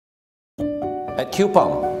At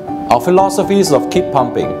Kewpump, our philosophies of keep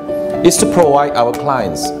pumping is to provide our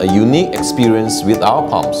clients a unique experience with our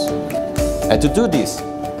pumps. And to do this,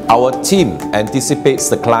 our team anticipates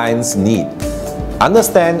the client's need,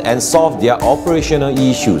 understand and solve their operational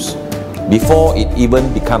issues before it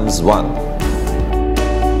even becomes one.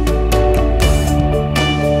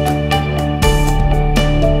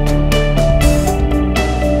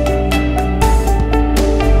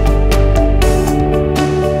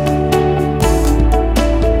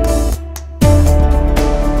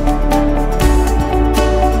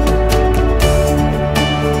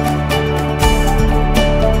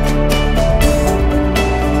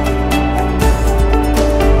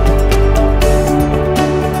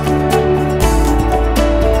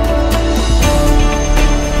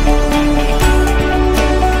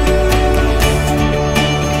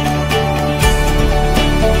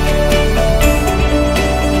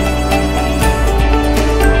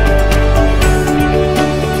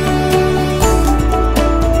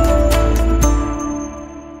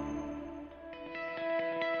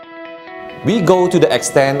 We go to the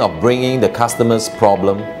extent of bringing the customer's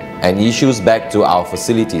problem and issues back to our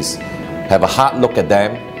facilities, have a hard look at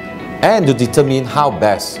them, and to determine how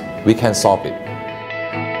best we can solve it.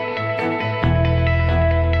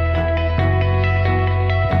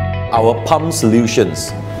 Our pump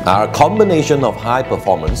solutions are a combination of high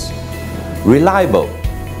performance, reliable,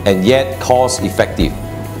 and yet cost-effective.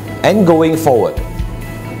 And going forward,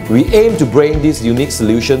 we aim to bring these unique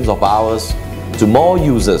solutions of ours to more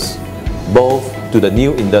users, both to the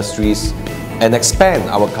new industries and expand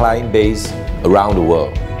our client base around the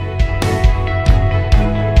world.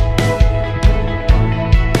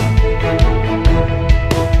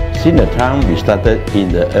 Since the time we started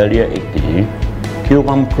in the earlier 80s,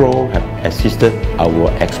 Kewpump Pro have assisted our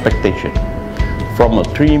expectation. From a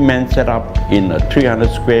 3-man setup in a 300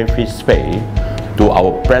 square feet space to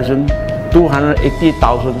our present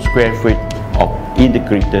 280,000 square feet of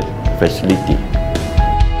integrated facility.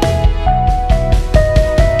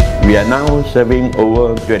 We are now serving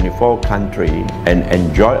over 24 countries and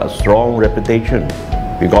enjoy a strong reputation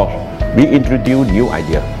because we introduce new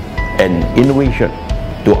ideas and innovation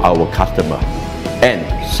to our customers and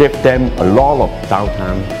save them a lot of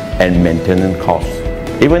downtime and maintenance costs.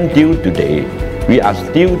 Even till today, we are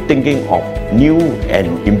still thinking of new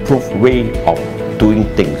and improved ways of doing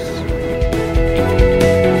things.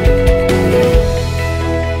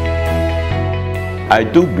 I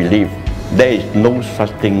do believe there is no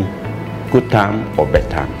such thing good time or bad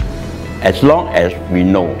time, as long as we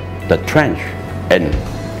know the trend and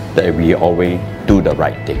that we always do the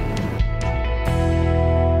right thing.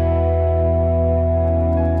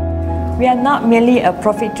 We are not merely a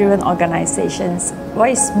profit-driven organization.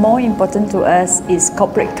 What is more important to us is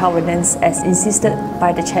corporate governance as insisted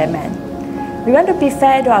by the chairman. We want to be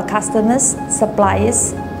fair to our customers,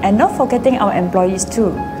 suppliers, and not forgetting our employees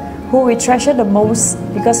too, who we treasure the most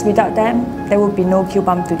because without them, there would be no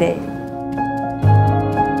Kewpump today.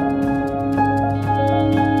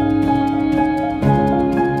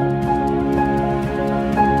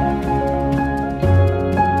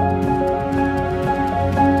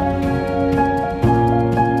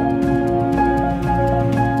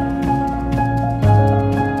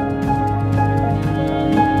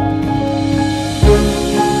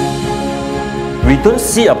 We don't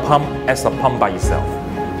see a pump as a pump by itself.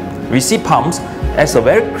 We see pumps as a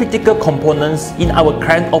very critical components in our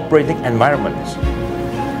current operating environments.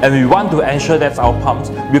 And we want to ensure that our pumps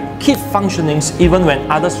will keep functioning even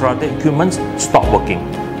when other surrounding equipment stop working.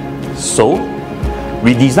 So,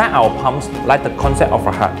 we design our pumps like the concept of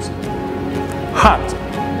a heart.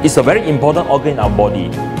 Heart is a very important organ in our body.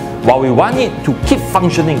 While we want it to keep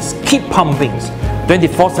functioning, keep pumping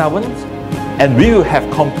 24/7, and we will have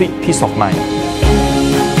complete peace of mind.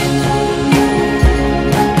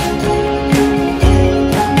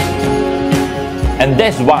 And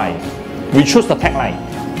that's why we choose the tagline,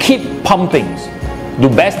 keep pumping, to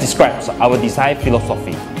best describes our design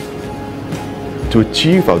philosophy. To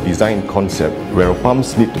achieve our design concept, where our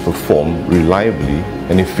pumps need to perform reliably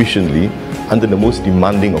and efficiently under the most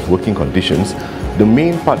demanding of working conditions, the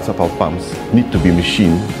main parts of our pumps need to be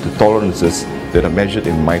machined to tolerances that are measured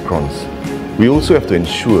in microns. We also have to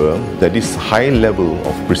ensure that this high level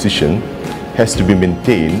of precision has to be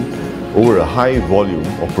maintained over a high volume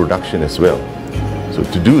of production as well. So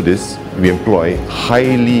to do this, we employ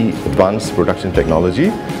highly advanced production technology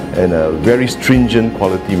and a very stringent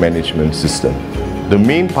quality management system. The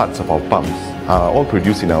main parts of our pumps are all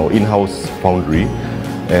produced in our in-house foundry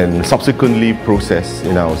and subsequently processed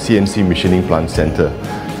in our CNC machining plant center.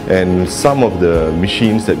 And some of the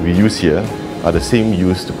machines that we use here are the same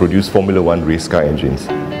used to produce Formula One race car engines.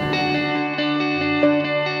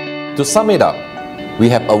 To sum it up, we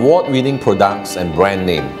have award-winning products and brand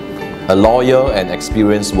name, a loyal and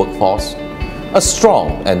experienced workforce, a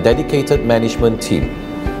strong and dedicated management team,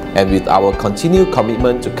 and with our continued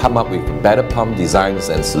commitment to come up with better pump designs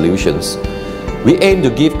and solutions, we aim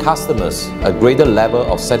to give customers a greater level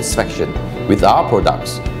of satisfaction with our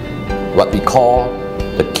products, what we call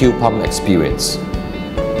the Kewpump experience.